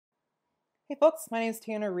Hey folks, my name is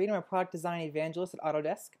Reid. I'm a product design evangelist at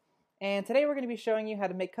Autodesk, and today we're going to be showing you how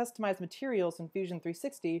to make customized materials in Fusion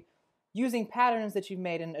 360 using patterns that you've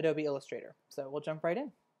made in Adobe Illustrator. So we'll jump right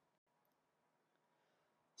in.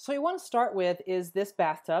 So what you want to start with is this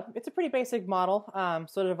bathtub. It's a pretty basic model,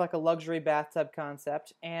 sort of like a luxury bathtub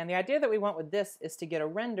concept, and the idea that we want with this is to get a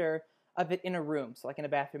render of it in a room, so like in a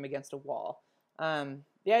bathroom against a wall. The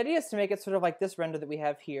idea is to make it sort of like this render that we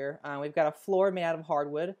have here. We've got a floor made out of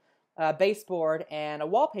hardwood, baseboard, and a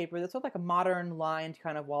wallpaper that's sort of like a modern lined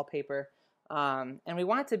kind of wallpaper. And we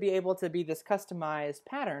want it to be able to be this customized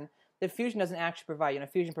pattern that Fusion doesn't actually provide.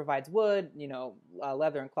 Fusion provides wood,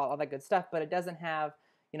 leather and cloth, all that good stuff, but it doesn't have,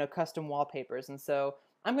 custom wallpapers. And so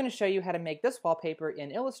I'm going to show you how to make this wallpaper in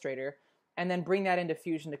Illustrator and then bring that into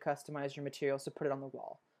Fusion to customize your materials to put it on the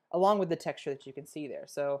wall, along with the texture that you can see there.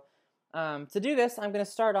 So to do this, I'm going to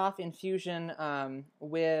start off in Fusion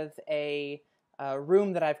with a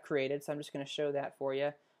room that I've created, so I'm just going to show that for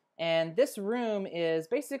you. And this room is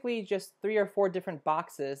basically just 3 or 4 different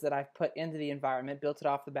boxes that I've put into the environment, built it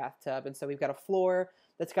off the bathtub. And so we've got a floor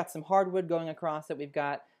that's got some hardwood going across it. We've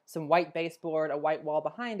got some white baseboard, a white wall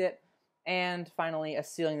behind it, and finally a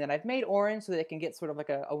ceiling that I've made orange so that it can get sort of like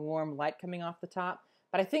a warm light coming off the top.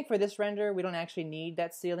 But I think for this render, we don't actually need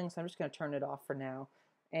that ceiling, so I'm just going to turn it off for now.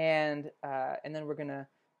 And then we're going to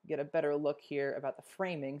get a better look here about the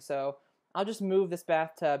framing. So I'll just move this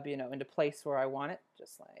bathtub, into place where I want it,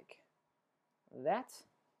 just like that.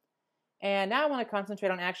 And now I want to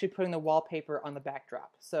concentrate on actually putting the wallpaper on the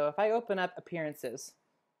backdrop. So if I open up Appearances,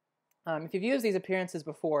 if you've used these appearances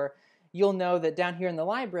before, you'll know that down here in the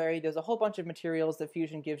library, there's a whole bunch of materials that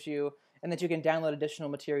Fusion gives you and that you can download additional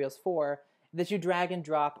materials for that you drag and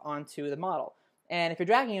drop onto the model. And if you're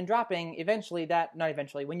dragging and dropping,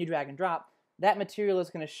 when you drag and drop, that material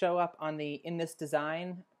is going to show up on in this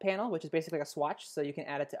design panel, which is basically like a swatch, so you can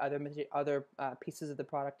add it to other pieces of the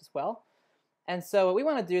product as well. And so what we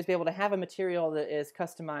want to do is be able to have a material that is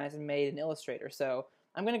customized and made in Illustrator. So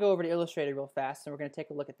I'm going to go over to Illustrator real fast, and we're going to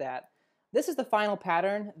take a look at that. This is the final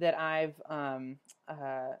pattern that I've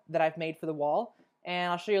made for the wall,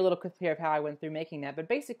 and I'll show you a little clip here of how I went through making that. But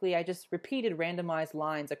basically, I just repeated randomized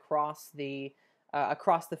lines across the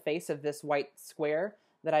face of this white square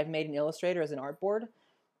that I've made in Illustrator as an artboard.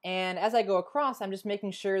 And as I go across, I'm just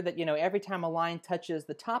making sure that, every time a line touches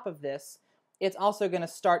the top of this, it's also going to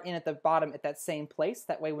start in at the bottom at that same place.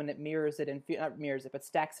 That way when it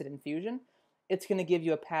stacks it in Fusion, it's going to give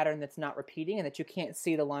you a pattern that's not repeating and that you can't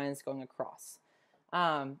see the lines going across.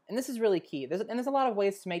 And this is really key. There's a lot of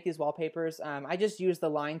ways to make these wallpapers. I just used the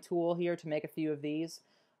line tool here to make a few of these.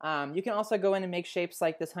 You can also go in and make shapes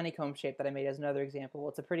like this honeycomb shape that I made as another example.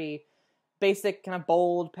 It's a pretty basic kind of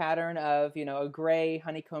bold pattern of, a gray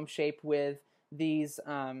honeycomb shape with these,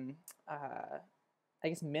 I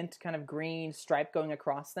guess, mint kind of green stripe going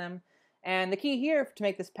across them. And the key here to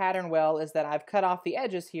make this pattern well is that I've cut off the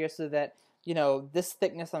edges here so that, this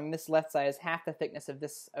thickness on this left side is half the thickness of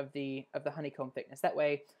the honeycomb thickness. That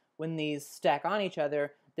way, when these stack on each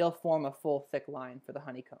other, they'll form a full thick line for the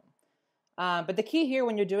honeycomb. But the key here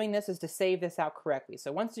when you're doing this is to save this out correctly.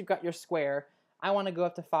 So once you've got your square, I want to go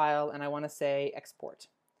up to File and I want to say Export.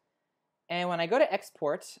 And when I go to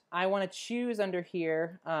Export, I want to choose under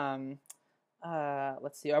here,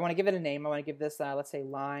 let's see, I want to give it a name. I want to give this, let's say,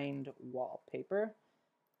 Lined Wallpaper.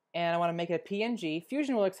 And I want to make it a PNG.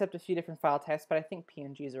 Fusion will accept a few different file types, but I think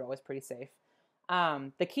PNGs are always pretty safe.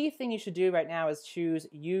 The key thing you should do right now is choose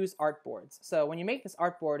Use Artboards. So when you make this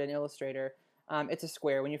artboard in Illustrator, it's a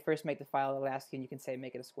square. When you first make the file, it'll ask you, and you can say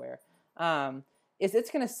make it a square.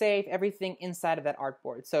 It's going to save everything inside of that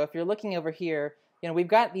artboard. So if you're looking over here, we've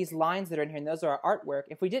got these lines that are in here, and those are our artwork.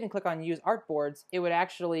 If we didn't click on Use Artboards, it would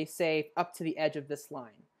actually save up to the edge of this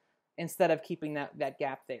line instead of keeping that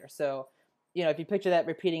gap there. So, if you picture that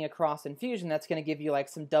repeating across in Fusion, that's going to give you like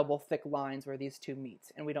some double thick lines where these two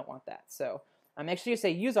meet, and we don't want that. So make sure you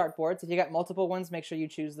say Use Artboards. If you got multiple ones, make sure you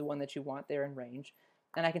choose the one that you want there in range.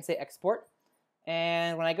 And I can say Export.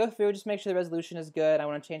 And when I go through, just make sure the resolution is good. I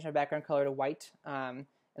want to change my background color to white, and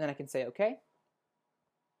then I can say OK.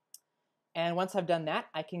 And once I've done that,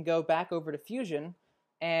 I can go back over to Fusion,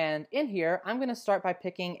 and in here, I'm going to start by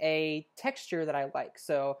picking a texture that I like.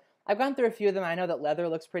 So I've gone through a few of them. I know that leather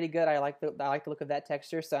looks pretty good. I like the look of that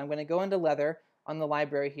texture, so I'm going to go into leather on the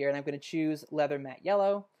library here, and I'm going to choose Leather Matte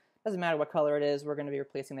Yellow. Doesn't matter what color it is. We're going to be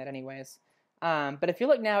replacing that anyways. But if you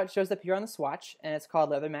look now, it shows up here on the swatch, and it's called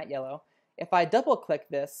Leather Matte Yellow. If I double-click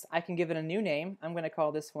this, I can give it a new name. I'm going to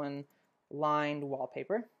call this one Lined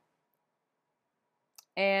Wallpaper.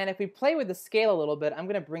 And if we play with the scale a little bit, I'm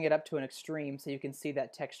going to bring it up to an extreme so you can see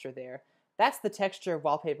that texture there. that's the texture of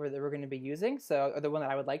wallpaper that we're going to be using, so, or the one that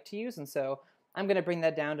I would like to use, and so I'm going to bring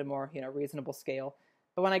that down to more, reasonable scale.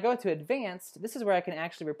 But when I go to advanced, this is where I can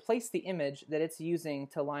actually replace the image that it's using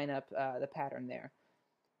to line up the pattern there.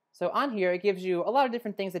 So on here, it gives you a lot of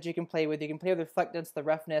different things that you can play with. You can play with the reflectance, the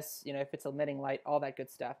roughness, if it's emitting light, all that good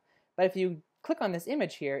stuff. But if you click on this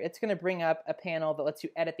image here, it's going to bring up a panel that lets you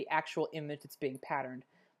edit the actual image that's being patterned.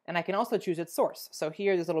 And I can also choose its source. So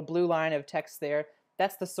here, there's a little blue line of text there.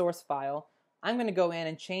 That's the source file. I'm going to go in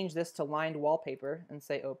and change this to lined wallpaper and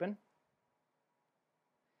say open.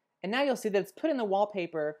 And now you'll see that it's put in the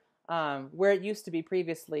wallpaper where it used to be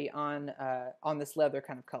previously on this leather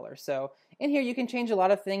kind of color. So in here you can change a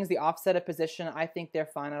lot of things. The offset of position, I think they're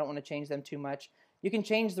fine. I don't want to change them too much. You can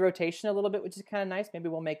change the rotation a little bit, which is kind of nice. Maybe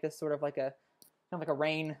we'll make this sort of like a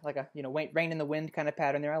rain, like a rain in the wind kind of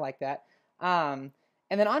pattern there. I like that. And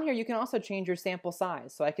then on here you can also change your sample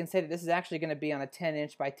size. So I can say that this is actually going to be on a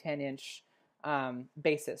 10-inch by 10-inch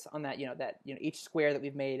basis. On that, each square that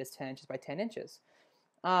we've made is 10 inches by 10 inches.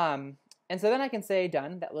 And so then I can say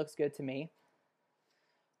done. That looks good to me.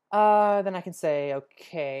 Then I can say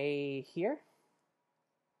okay here.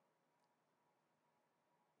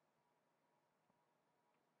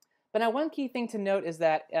 But now one key thing to note is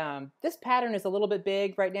that this pattern is a little bit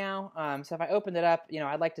big right now. So if I opened it up,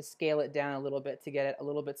 I'd like to scale it down a little bit to get it a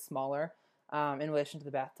little bit smaller in relation to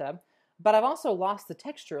the bathtub. But I've also lost the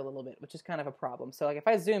texture a little bit, which is kind of a problem. So like if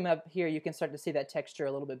I zoom up here, you can start to see that texture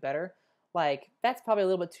a little bit better. Like that's probably a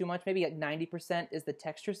little bit too much. Maybe like 90% is the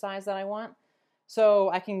texture size that I want. So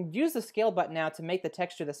I can use the scale button now to make the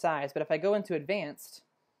texture the size. But if I go into advanced,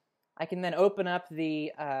 I can then open up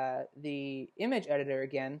the image editor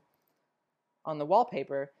again on the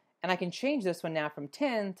wallpaper, and I can change this one now from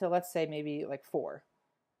 10 to, let's say, maybe like 4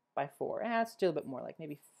 by 4. Let's do a bit more, like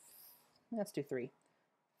maybe, let's do 3.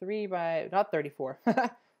 3 by, not 34,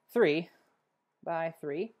 3 by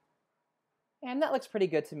 3. And that looks pretty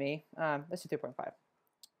good to me. Let's do 3.5.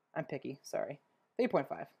 I'm picky, sorry.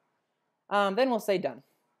 3.5. Then we'll say done.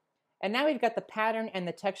 And now we've got the pattern and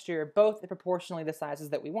the texture both proportionally the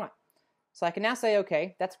sizes that we want. So I can now say,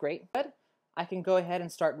 okay, that's great, but I can go ahead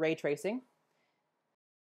and start ray tracing.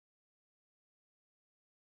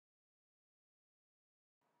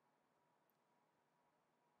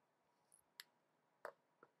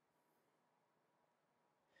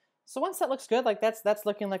 So once that looks good, like that's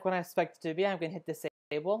looking like what I expect it to be, I'm going to hit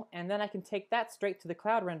disable, and then I can take that straight to the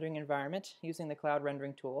cloud rendering environment using the cloud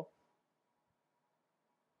rendering tool.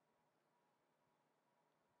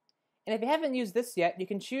 And if you haven't used this yet, you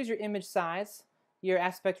can choose your image size, your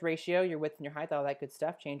aspect ratio, your width and your height, all that good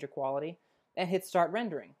stuff, change your quality, and hit start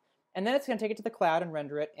rendering. And then it's going to take it to the cloud and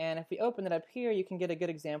render it, and if we open it up here, you can get a good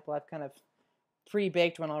example. I've kind of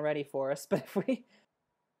pre-baked one already for us, but if we...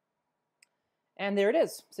 And there it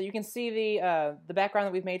is. So you can see the background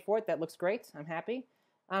that we've made for it. That looks great. I'm happy.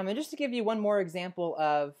 And just to give you one more example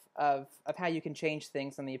of how you can change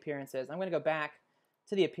things on the appearances, I'm going to go back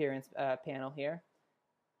to the appearance panel here.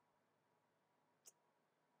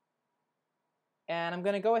 And I'm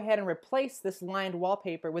going to go ahead and replace this lined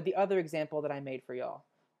wallpaper with the other example that I made for y'all,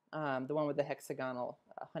 the one with the hexagonal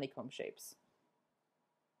honeycomb shapes.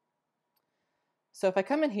 So if I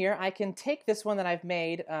come in here, I can take this one that I've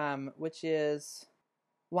made, which is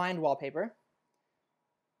lined wallpaper.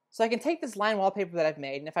 So I can take this lined wallpaper that I've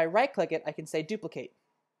made, and if I right-click it, I can say duplicate.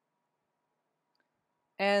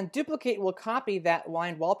 And duplicate will copy that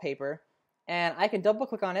lined wallpaper, and I can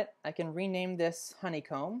double-click on it. I can rename this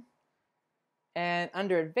honeycomb. And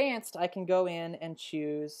under advanced, I can go in and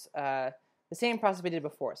choose the same process we did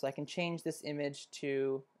before. So I can change this image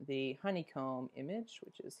to the honeycomb image,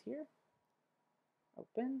 which is here.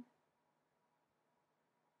 Open.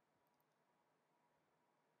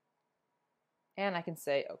 And I can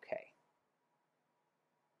say OK.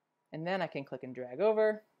 And then I can click and drag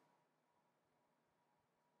over.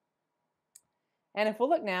 And if we'll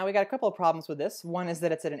look now, we got a couple of problems with this. One is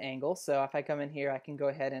that it's at an angle. So if I come in here, I can go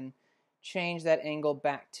ahead and change that angle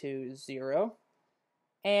back to 0.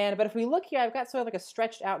 But if we look here, I've got sort of like a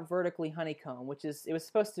stretched out vertically honeycomb, which is, it was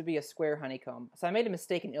supposed to be a square honeycomb. So I made a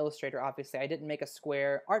mistake in Illustrator, obviously. I didn't make a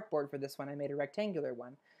square artboard for this one. I made a rectangular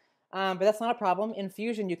one. But that's not a problem. In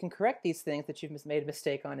Fusion, you can correct these things that you've made a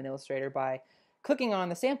mistake on in Illustrator by clicking on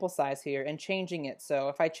the sample size here and changing it. So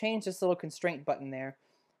if I change this little constraint button there,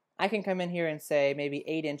 I can come in here and say maybe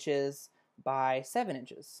 8 inches by 7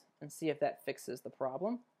 inches and see if that fixes the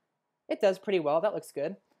problem. It does pretty well. That looks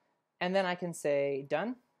good. And then I can say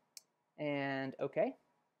done and OK.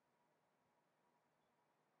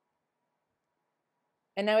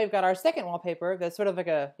 And now we've got our second wallpaper that's sort of like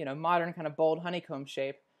a modern kind of bold honeycomb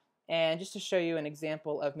shape. And just to show you an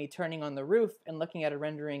example of me turning on the roof and looking at a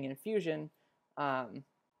rendering in Fusion. So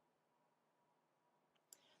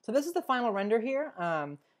this is the final render here.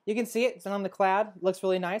 You can see it, it's on the cloud. It looks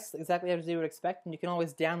really nice, exactly as you would expect. And you can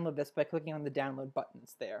always download this by clicking on the download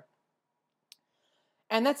buttons there.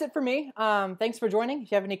 And that's it for me. Thanks for joining.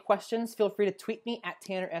 If you have any questions, feel free to tweet me at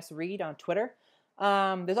Tanner S. Reid on Twitter.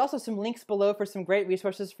 There's also some links below for some great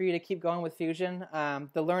resources for you to keep going with Fusion.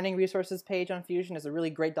 The Learning Resources page on Fusion is a really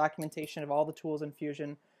great documentation of all the tools in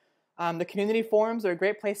Fusion. The community forums are a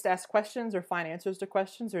great place to ask questions or find answers to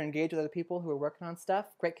questions or engage with other people who are working on stuff.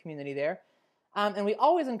 Great community there. And we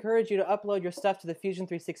always encourage you to upload your stuff to the Fusion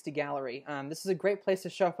 360 gallery. This is a great place to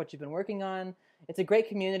show off what you've been working on. It's a great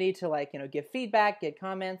community to give feedback, get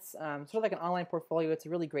comments, sort of like an online portfolio. It's a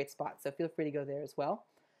really great spot, so feel free to go there as well.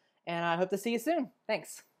 And I hope to see you soon.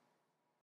 Thanks.